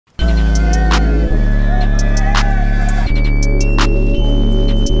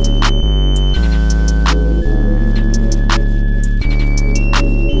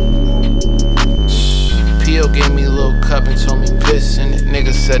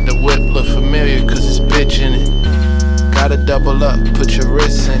said the whip look familiar cause it's bitch in it. Gotta double up, put your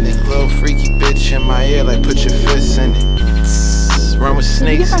wrists in it. Little freaky bitch in my ear like put your fists in it. Run with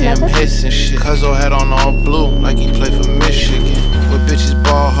snakes, yeah, I'm hissing shit. Cuzzo had on all blue like he played for Michigan. With bitches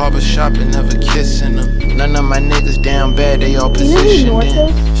ball, harbor shopping, never kissing them. None of my niggas down bad, they all positioned in.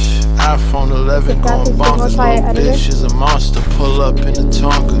 iPhone 11 going bonkers, little bitch is a monster. Pull up in the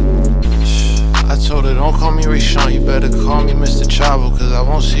Tonka. I told her, don't call me Rashawn, you better call me Mr. Chavo, cause I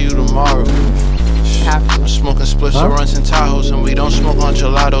won't see you tomorrow. I'm smoking spliffs and runs in Tahoes, and we don't smoke on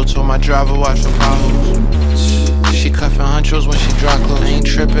gelato. Told my driver watch for potholes. She cuffing hunchos when she drop clothes. I ain't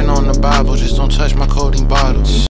tripping on the Bible, just don't touch my codeine bottles.